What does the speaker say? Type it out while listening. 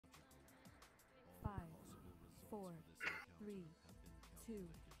4, 3, 2,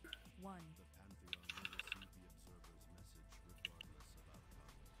 1.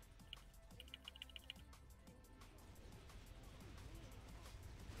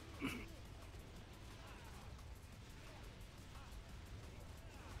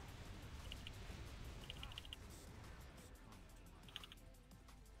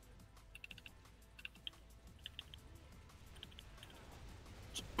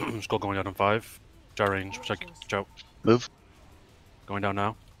 Skull going down in 5. Jar range. Check. Joe. Move. Going down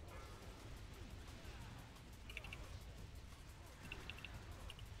now.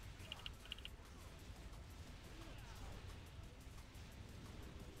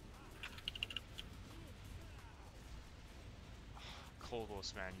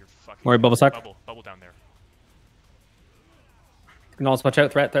 Coldless, man, you're fucking. Worry, bubble suck. Bubble down there. Can also watch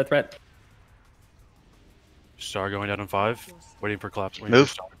out. Threat. Star going down in 5. Waiting for collapse. Waiting Move.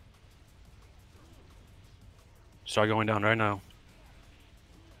 for Star going down right now.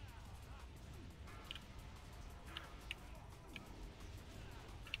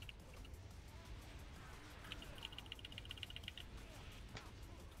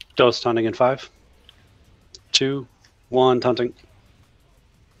 Dose taunting in 5, 2, 1, taunting.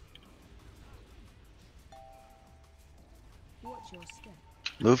 Watch your step.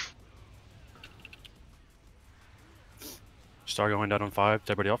 Move. Star going down on 5.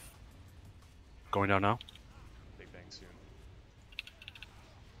 Everybody off. Going down now. Big bang soon.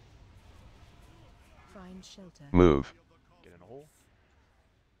 Find shelter. Move. Get in a hole.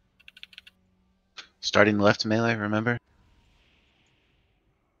 Starting left melee, remember?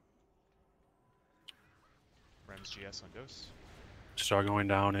 Rem's GS on dose. Star going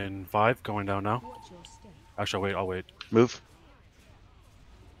down in 5. Going down now. Watch your step. Actually, I'll wait. Move.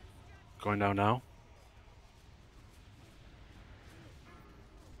 Going down now.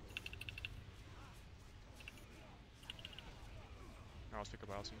 I'll pick up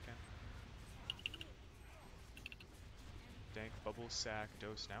a while so you can. Dank, bubble, sack,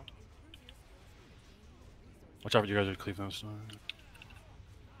 dose now. Watch out for you guys are Cleveland.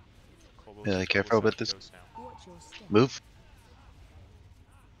 Kobolds, Yeah, bubble, careful sack, with this. dose now. Watch your step. Move.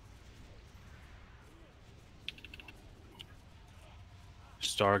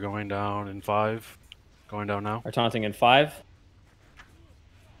 Star going down in 5. Going down now. Are taunting in 5,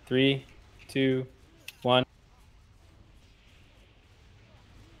 3, 2, 1.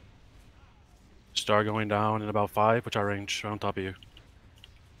 Star going down in about 5. Which our range? Right on top of you.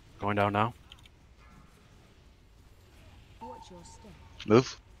 Going down now. Watch your step.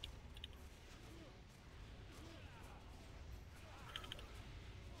 Move.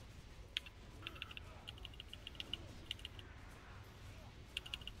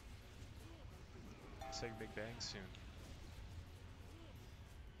 Say big bang soon.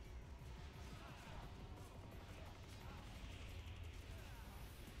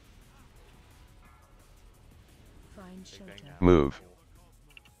 Find Big bang shelter. now. Move. Hole.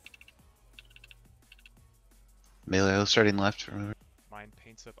 Melee starting left, remember? Mine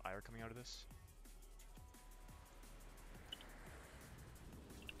paints up ire coming out of this.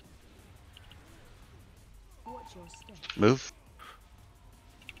 Watch your step. Move.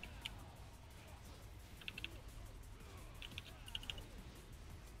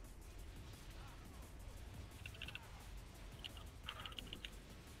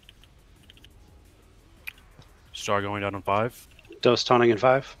 Star going down on 5. Dose taunting in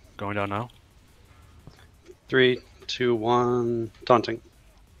 5, Going down now. 3, 2, 1, taunting.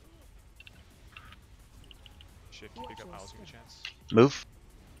 Shift, pick up Isles, give a chance. Move.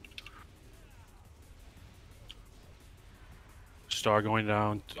 Star going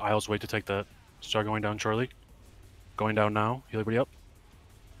down. Isles wait to take that. Star going down Charlie. Going down now. Heal everybody up.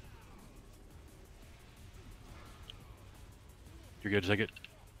 You're good to take it.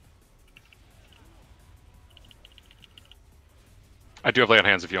 I do have lay on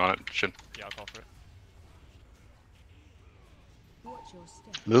hands if you want it, Shin. Yeah, I'll call for it. Watch your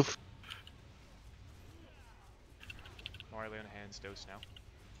step. Move. Mari lay on hands, dose now.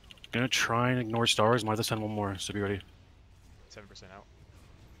 Gonna try and ignore stars. Might have to send one more, so be ready. 7% out.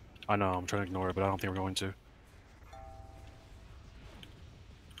 I know, I'm trying to ignore it, but I don't think we're going to.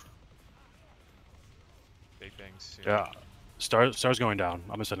 Big bang soon. Yeah. Star's going down.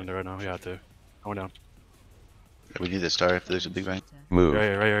 I'm gonna send it there right now. Yeah, to. Going down. We need to start if there's a big bang. Shelter. Move. Right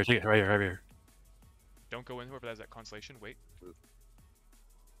here, right here. Take it. Right here, right here. Don't go in whoever has that constellation. Wait.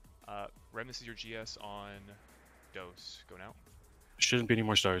 Rem, this is your GS on dose. Go now. Shouldn't be any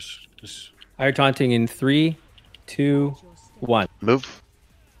more stars. Just Are taunting in 3, 2, Watch your step. 1. Move.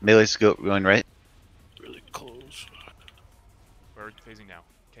 Melee's going right. really close. We're phasing now.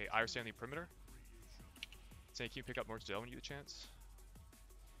 Okay, Ire stay on the perimeter. Say, can you pick up more Zell when you get a chance?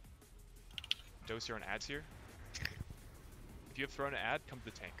 Dose here on ads here. If you have thrown an ad, come to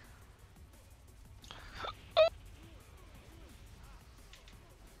the tank.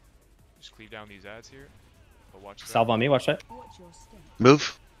 Just cleave down these ads here. But watch Salve on me. Watch that. Watch your step.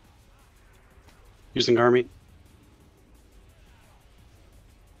 Move. Using Garmy.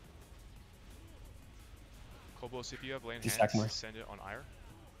 Kobos, if you have land Stack more. hands, send it on Ire.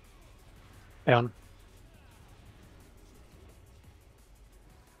 Aeon.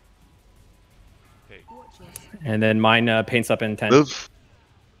 Okay, Watch your step. And then mine paints up in 10. Move.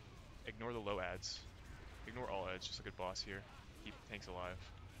 ignore the low ads. Ignore all ads, just a good boss here. Keep tanks alive.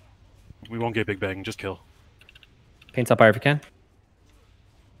 We won't get big bang. Just kill. Paints up Ire if you can.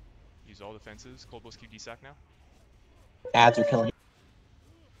 Use all defenses. Kobos, keep DSAC now. Ads are killing.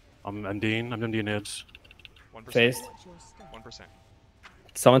 I'm MDing. I'm MDing nibs. 1%. Phased. Watch your step. 1%.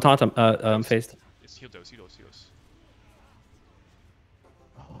 Someone taunt him. Phased. It's heal dose, heal dose, heal dose.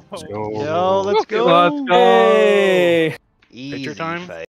 Let's go. Yo, let's go. Let's go. Easy time. fight.